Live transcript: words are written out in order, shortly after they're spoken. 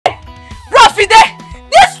Profide,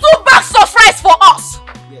 these 2 bags of rice for us.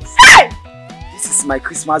 Yes. Hey! This is my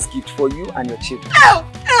Christmas gift for you and your children.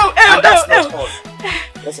 And that's not all.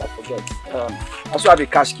 Yes, I forget. I also have a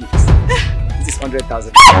cash gift. This is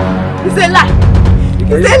 100,000. It's a lie. You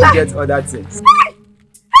can even get other things. Hey!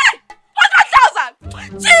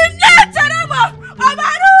 100,000! Chimneteremo!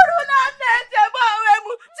 Amaruru na netebo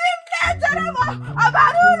wemu! Chimneteremo!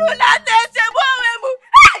 Amaruru na netebo wemu!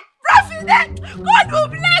 Hey! Profide! God will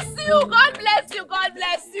bless you! God bless you! God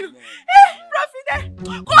bless you! Hey!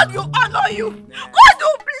 Profide! God will honor you! God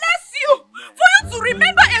will bless you! For you to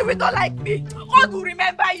remember a widow like me, God will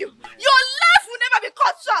remember you. Your life will never be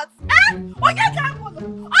cut short. All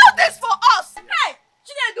this for us. Hey!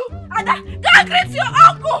 Chinedu, Ada, go greet your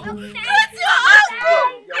uncle! Greet your uncle!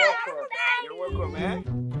 You're welcome, eh?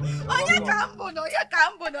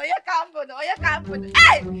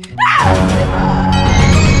 Hey!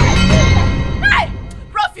 Hey!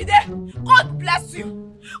 Profide, God bless you!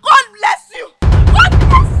 God bless you! God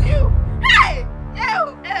bless you! Hey!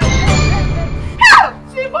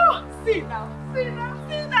 Chimo! See now,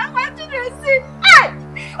 what did you see? Hey!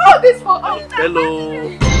 All this for us! Hello.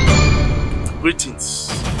 Greetings.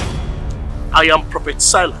 I am Prophet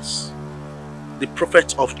Silas, the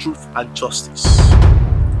prophet of truth and justice.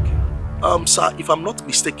 Sir, if I'm not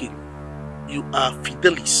mistaken, you are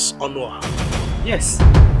Fidelis Honor. Yes.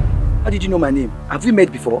 How did you know my name? Have we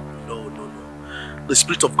met before? No. The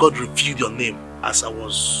Spirit of God revealed your name as I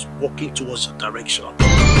was walking towards your direction.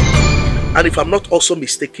 And if I'm not also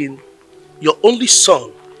mistaken, your only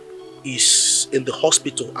son is in the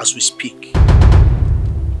hospital as we speak.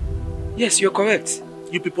 Yes, you're correct.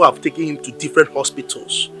 You people have taken him to different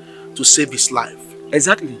hospitals to save his life.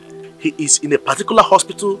 Exactly. He is in a particular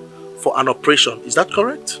hospital for an operation. Is that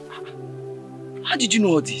correct? How did you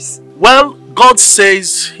know all this? Well, God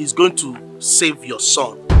says he's going to save your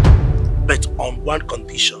son, but on one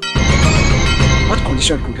condition. What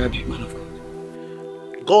condition could that be, man of God?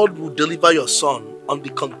 God will deliver your son on the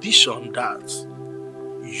condition that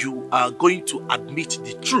you are going to admit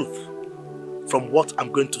the truth from what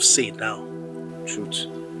I'm going to say now. Truth.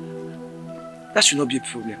 That should not be a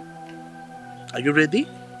problem. Are you ready?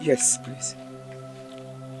 Yes, please.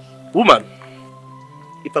 Woman,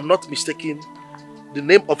 if I'm not mistaken, the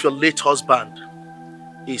name of your late husband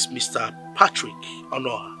is Mr. Patrick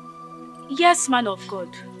Honor. Yes, man of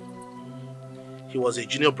God. He was a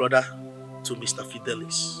junior brother to Mr.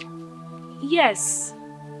 Fidelis. Yes.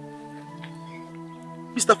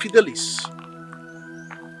 Mr. Fidelis,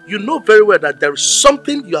 you know very well that there is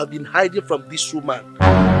something you have been hiding from this woman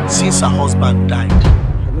since her husband died.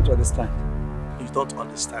 I don't understand. You don't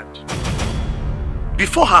understand.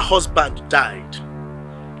 Before her husband died,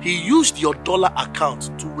 he used your dollar account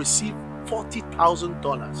to receive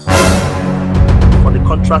 $40,000 for the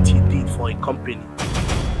contract he did for a company.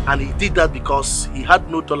 And he did that because he had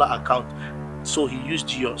no dollar account, so he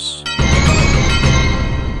used yours.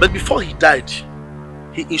 But before he died,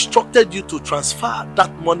 he instructed you to transfer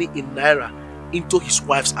that money in Naira into his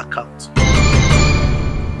wife's account.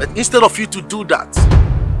 But instead of you to do that,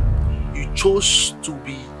 you chose to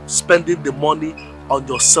be spending the money on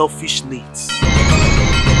your selfish needs.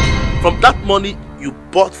 From that money, you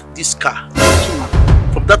bought this car.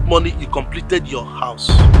 From that money, you completed your house.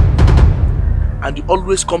 And you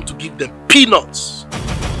always come to give them peanuts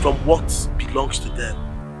from what belongs to them.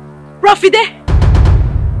 Profide!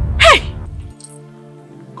 Hey!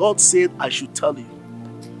 God said I should tell you,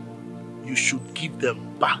 you should give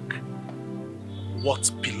them back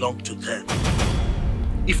what belonged to them.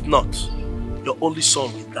 If not, your only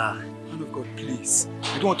son will die. Man of God, please.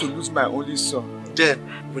 I don't want to lose my only son. Then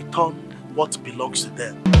return what belongs to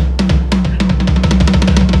them.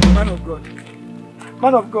 Man of God.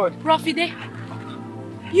 Man of God. Profide!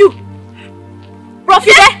 You!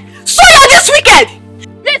 Profide! So you're this wicked!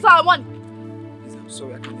 Here's our money. Please, I'm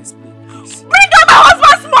sorry, I can't explain. Please. Bring out my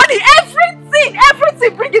husband's money!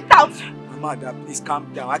 Everything! Bring it out! Mama, please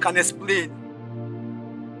calm down. I can explain.